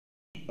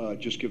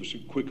just give us a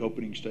quick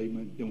opening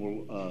statement, then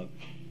we'll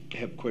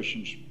have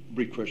questions,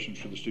 brief questions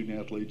for the student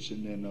athletes,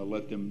 and then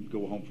let them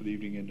go home for the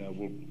evening, and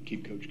we'll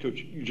keep Coach.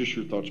 Coach, just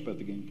your thoughts about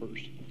the game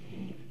first.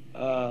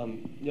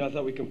 I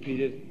thought we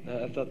competed.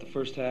 I thought the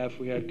first half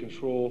we had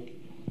control.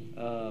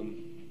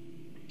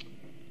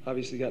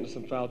 Obviously got into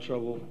some foul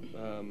trouble,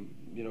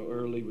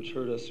 early, which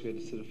hurt us. We had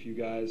to sit a few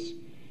guys.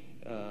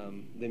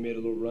 They made a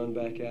little run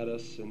back at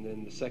us, and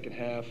then the second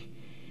half,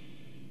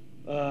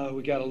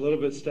 we got a little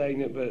bit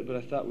stagnant, but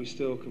I thought we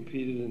still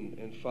competed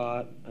and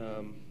fought.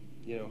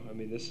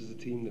 This is a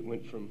team that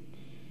went from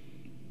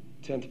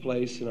 10th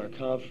place in our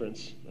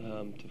conference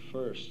to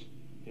first,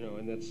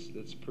 and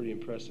that's a pretty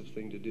impressive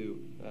thing to do.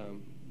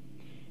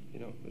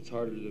 It's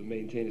harder to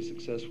maintain a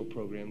successful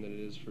program than it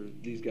is for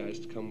these guys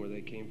to come where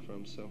they came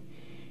from. So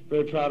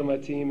very proud of my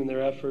team and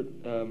their effort.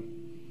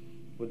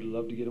 Would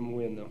love to get them a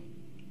win, though.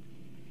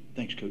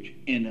 Thanks, Coach.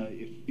 And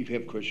if you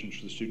have questions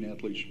for the student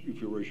athletes,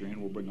 if you'll raise your hand,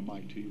 we'll bring a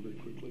mic to you very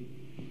quickly.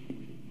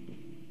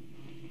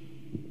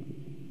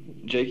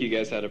 Jake, you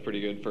guys had a pretty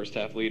good first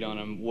half lead on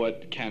them.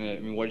 What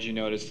did you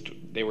notice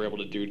they were able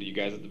to do to you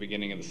guys at the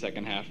beginning of the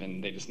second half,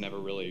 and they just never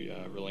really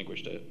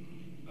relinquished it?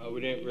 We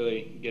didn't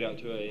really get out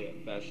to a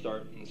fast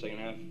start in the second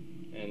half,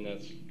 and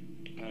that's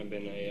kind of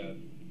been a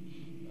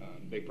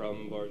big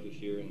problem of ours this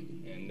year,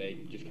 and they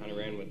just kind of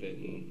ran with it,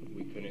 and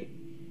we couldn't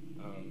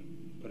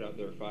put out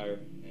their fire,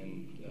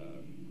 and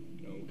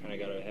we kind of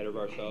got ahead of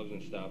ourselves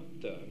and stopped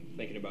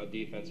thinking about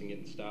defense and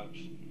getting stops,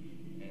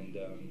 and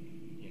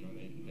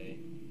they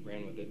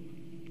ran with it.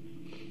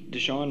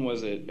 Deshaun,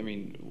 was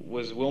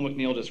Will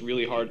McNeil just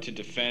really hard to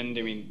defend?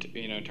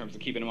 In terms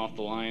of keeping him off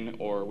the line,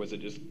 or was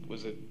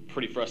it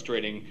pretty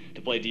frustrating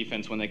to play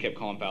defense when they kept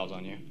calling fouls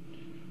on you?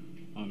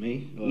 On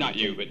me? Not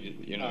you, but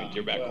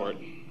your backcourt.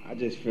 Well, I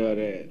just feel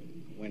that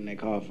when they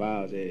call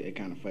fouls, it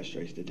kind of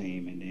frustrates the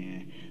team, and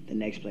then the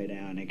next play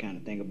down, they kind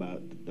of think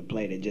about the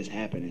play that just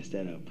happened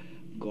instead of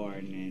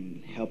guarding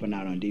and helping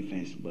out on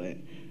defense. But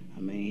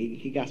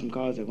he got some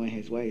calls that went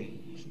his way.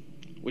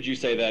 Would you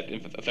say that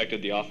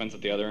affected the offense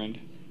at the other end?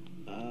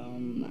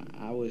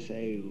 I would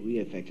say we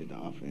affected the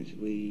offense.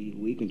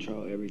 We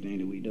control everything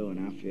that we do,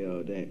 and I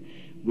feel that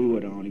we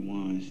were the only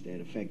ones that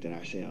affected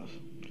ourselves.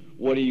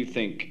 What do you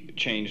think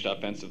changed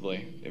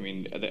offensively? I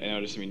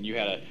noticed. You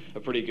had a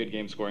pretty good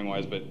game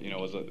scoring-wise, but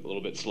was a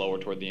little bit slower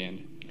toward the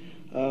end.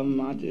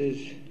 I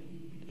just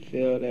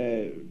feel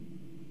that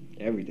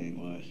everything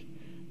was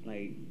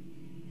like.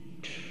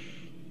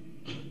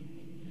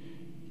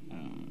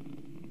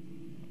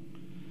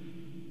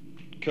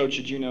 Coach,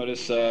 did you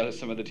notice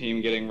some of the team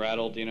getting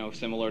rattled,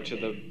 similar to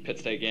the Pitt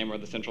State game or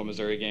the Central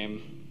Missouri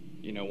game,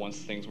 once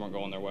things weren't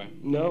going their way?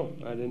 No,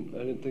 I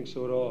didn't think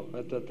so at all.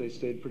 I thought they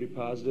stayed pretty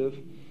positive.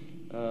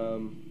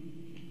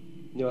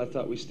 I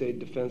thought we stayed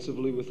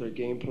defensively with our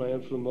game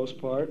plan for the most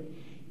part.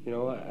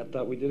 I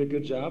thought we did a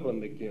good job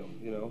on McNeil.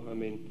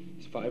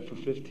 He's 5 for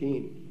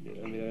 15.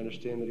 I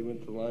understand that he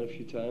went to the line a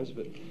few times,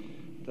 but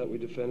I thought we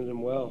defended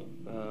him well.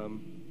 I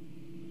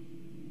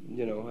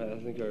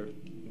think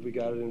we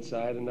got it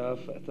inside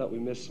enough. I thought we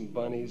missed some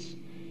bunnies,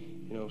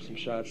 some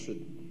shots that,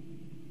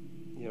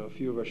 a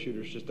few of our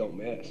shooters just don't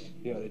miss.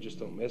 They just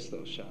don't miss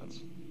those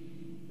shots.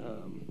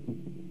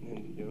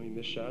 You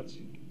miss shots,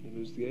 you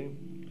lose the game.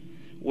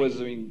 Was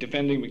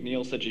defending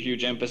McNeil such a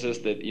huge emphasis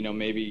that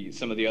maybe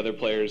some of the other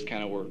players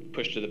kind of were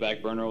pushed to the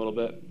back burner a little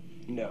bit?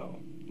 No.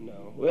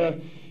 Well,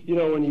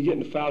 when you get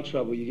into foul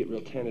trouble, you get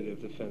real tentative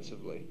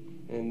defensively,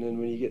 and then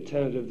when you get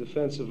tentative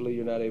defensively,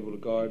 you're not able to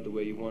guard the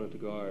way you wanted to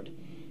guard,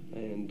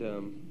 and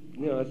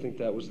I think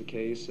that was the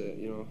case.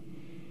 And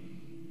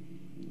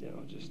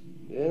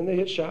they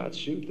hit shots.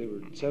 Shoot, they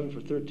were 7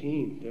 for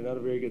 13. They're not a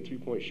very good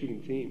three-point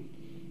shooting team,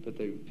 but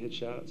they hit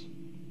shots.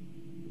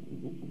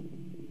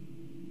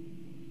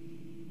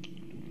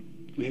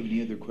 Do we have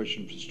any other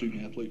questions for the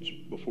student athletes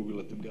before we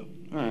let them go?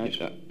 All right.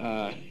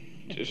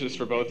 Just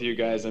for both of you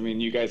guys,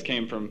 you guys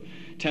came from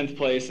 10th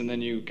place, and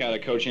then you got a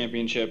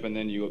co-championship, and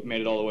then you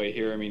made it all the way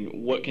here.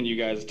 What can you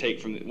guys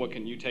take what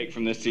can you take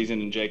from this season?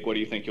 And Jake, what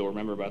do you think you'll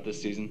remember about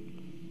this season?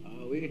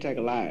 We can take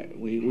a lot.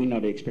 We know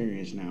the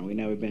experience now. We've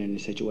never been in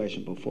this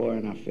situation before,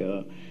 and I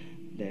feel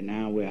that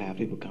now we'll have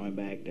people coming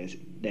back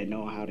that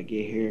know how to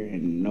get here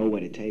and know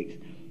what it takes.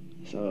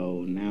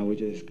 So now we're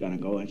just gonna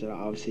go into the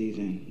off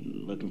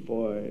season looking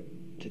forward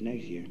to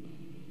next year.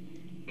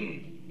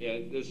 Yeah,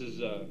 this has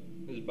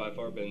by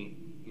far been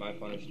my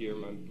funnest year,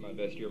 my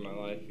best year of my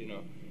life.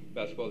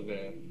 Basketball's been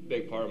a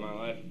big part of my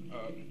life,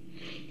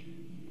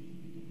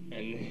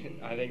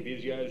 and I think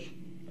these guys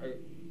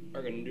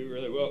are going to do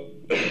really well,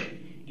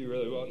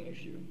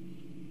 next year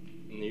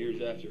and the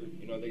years after.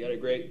 They got a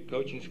great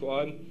coaching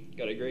squad,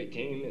 got a great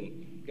team,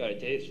 and got a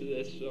taste of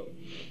this, so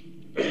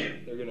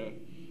they're gonna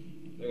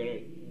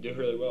do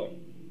really well.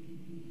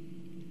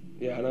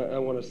 Yeah, and I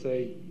want to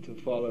say to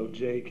follow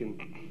Jake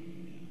and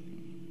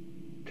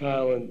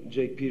Kyle and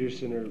Jake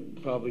Peterson are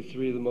probably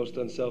 3 of the most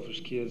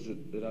unselfish kids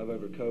that I've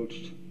ever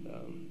coached.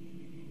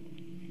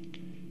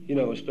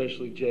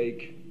 Especially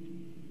Jake.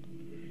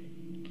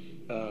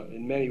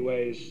 In many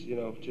ways,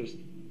 just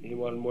he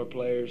wanted more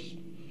players,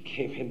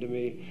 came into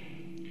me.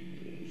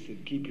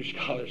 said, keep your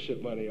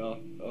scholarship money. I'll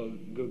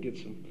go get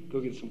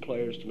some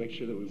players to make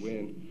sure that we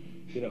win.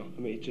 You know, I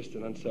mean, he's just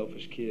an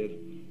unselfish kid.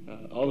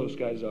 All those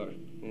guys are,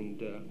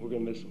 and we're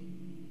gonna miss them.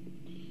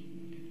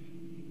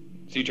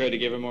 So you tried to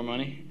give him more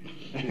money?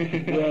 Yeah,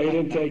 he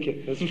didn't take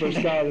it. That's the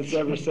first guy that's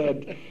ever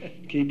said,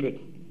 keep it,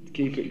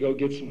 go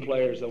get some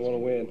players, I want to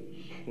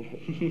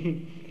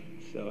win.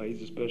 So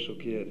he's a special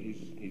kid.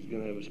 He's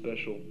going to have a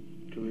special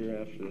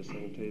career after this, I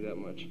can tell you that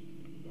much.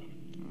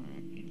 All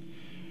right.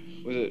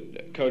 Was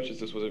it, Coach,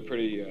 was it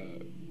pretty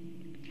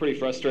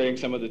frustrating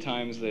some of the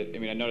times that, I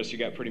mean, I noticed you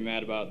got pretty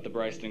mad about the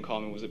Bryceton call.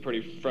 I mean, was it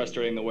pretty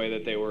frustrating the way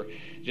that they were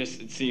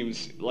just, it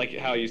seems like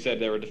how you said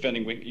they were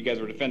defending, you guys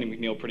were defending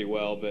McNeil pretty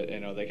well, but, you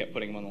know, they kept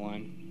putting him on the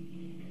line?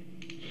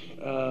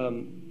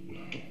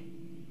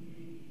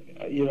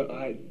 You know,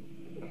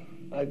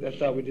 I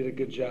thought we did a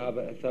good job.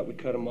 I thought we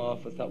cut him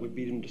off. I thought we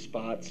beat him to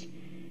spots.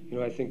 You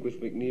know, I think with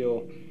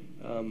McNeil,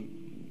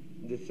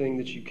 the thing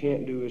that you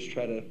can't do is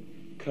try to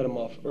cut him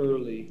off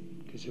early,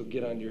 because he'll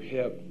get on your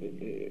hip,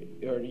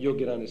 or you'll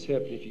get on his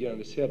hip, and if you get on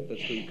his hip,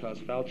 that's where you cause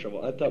foul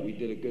trouble. I thought we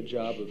did a good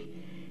job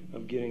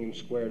of getting him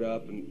squared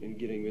up and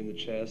getting him in the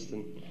chest,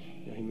 and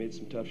you know, he made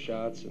some tough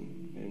shots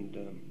and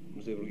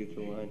was able to get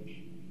to the line.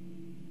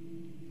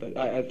 But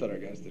I thought our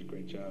guys did a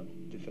great job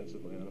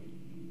defensively on him.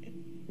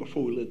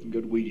 Before we let them go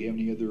to Weed, do you have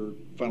any other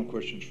final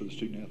questions for the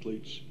student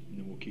athletes? And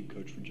then we'll keep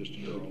Coach for just a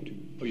minute or two.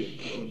 Oh,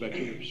 yeah, going back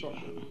here.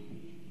 Sorry.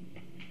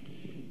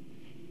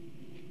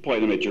 Play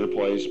them at your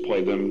place,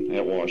 play them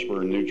at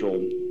Washburn, neutral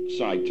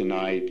site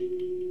tonight.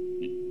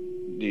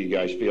 Do you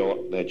guys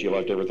feel that you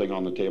left everything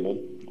on the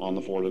table, on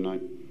the floor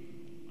tonight?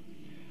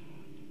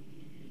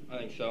 I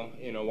think so.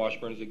 You know,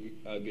 Washburn's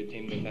a good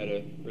team. They've had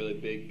a really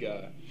big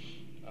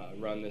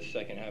run this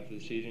second half of the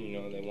season.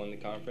 You know, they won the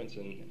conference,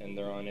 and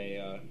they're on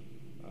a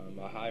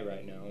high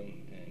right now,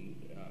 and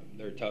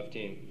they're a tough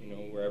team. You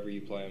know, wherever you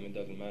play them, it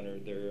doesn't matter.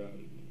 They're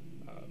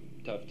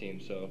a tough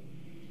team. So,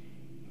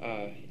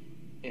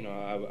 you know,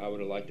 I would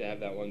have liked to have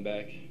that one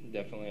back.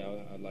 Definitely,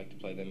 I'd like to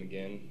play them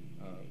again.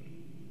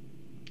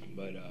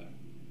 But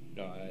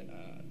no,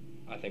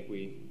 I think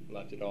we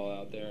left it all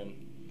out there, and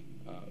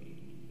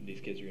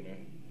these kids are going to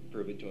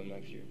prove it to them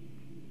next year.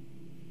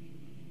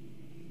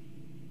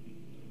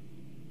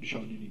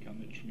 Sean, any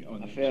comments from you on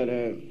that? I feel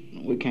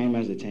that we came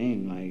as a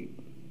team. Like,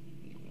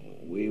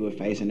 we was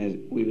facing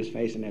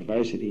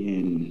adversity,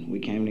 and we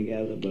came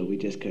together, but we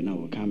just couldn't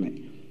overcome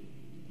it.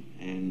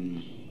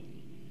 And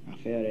I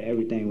feel that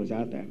everything was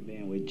out there.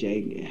 Being with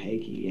Jake and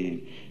Hakey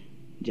and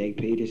Jake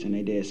Peterson,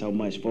 they did so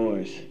much for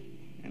us.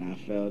 And I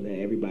felt that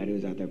everybody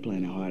was out there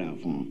playing their heart out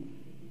for them.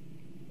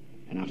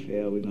 And I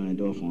feel we're going to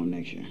do it for them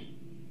next year.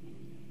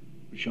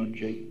 Sean,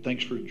 Jake,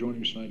 thanks for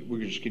joining us tonight.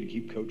 We're just going to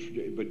keep Coach for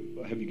Jake, but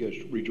have you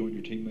guys rejoin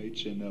your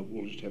teammates, and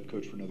we'll just have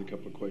Coach for another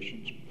couple of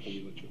questions before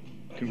we let you.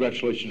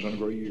 Congratulations on a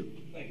great year.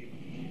 Thank you.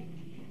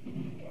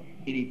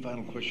 Any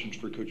final questions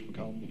for Coach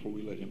McCollum before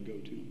we let him go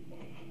too?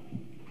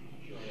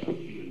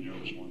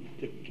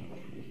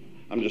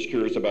 I'm just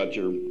curious about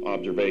your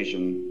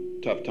observation.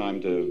 Tough time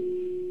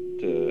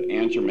to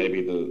answer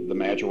maybe the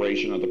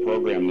maturation of the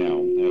program now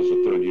as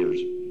the third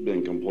year's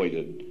been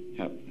completed.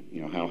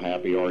 How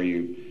happy are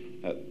you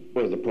at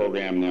where the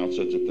program now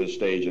sits at this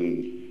stage,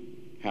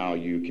 and how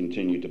you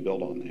continue to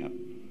build on that?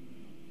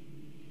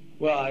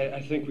 Well, I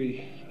think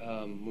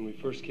when we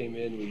first came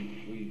in,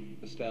 we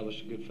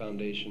established a good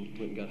foundation.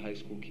 Went and got high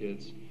school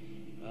kids,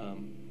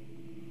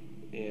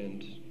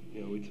 and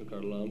you know, we took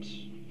our lumps,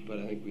 but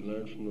I think we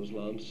learned from those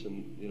lumps,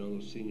 and you know,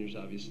 those seniors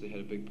obviously had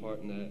a big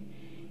part in that.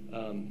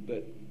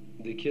 But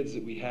the kids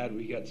that we had,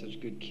 we got such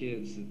good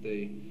kids that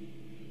they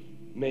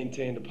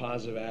maintained a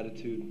positive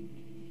attitude.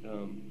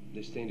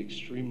 They stayed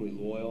extremely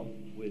loyal,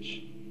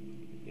 which,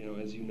 you know,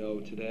 as you know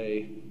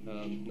today,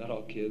 not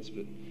all kids,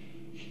 but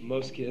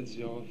most kids,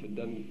 you know, if it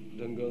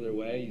doesn't go their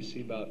way, you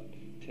see about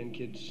 10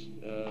 kids,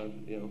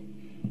 you know,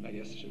 I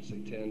guess I shouldn't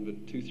say 10,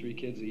 but 2-3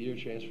 kids a year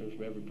transferring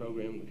from every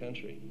program in the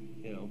country,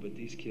 you know, but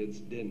these kids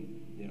didn't,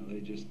 you know,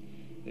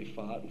 they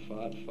fought and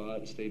fought and fought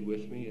and stayed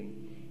with me, and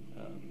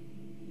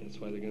that's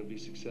why they're going to be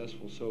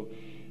successful. So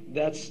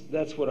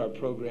that's what our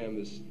program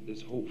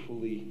is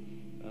hopefully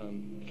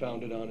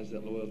founded on, is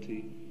that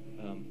loyalty,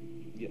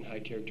 getting high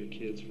character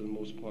kids for the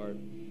most part,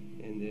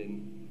 and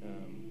then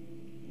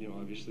you know,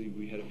 obviously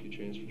we had a few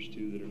transfers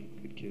too that are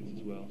good kids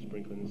as well,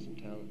 sprinkling in some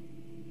talent.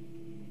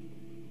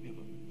 We have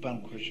a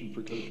final question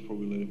for Coach before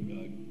we let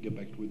him get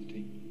back with the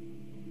team.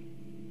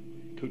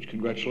 Coach,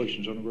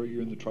 congratulations on a great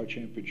year in the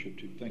Tri-Championship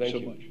too. Thanks so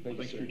much.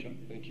 Thanks for your time.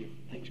 Thank you.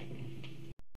 Thanks.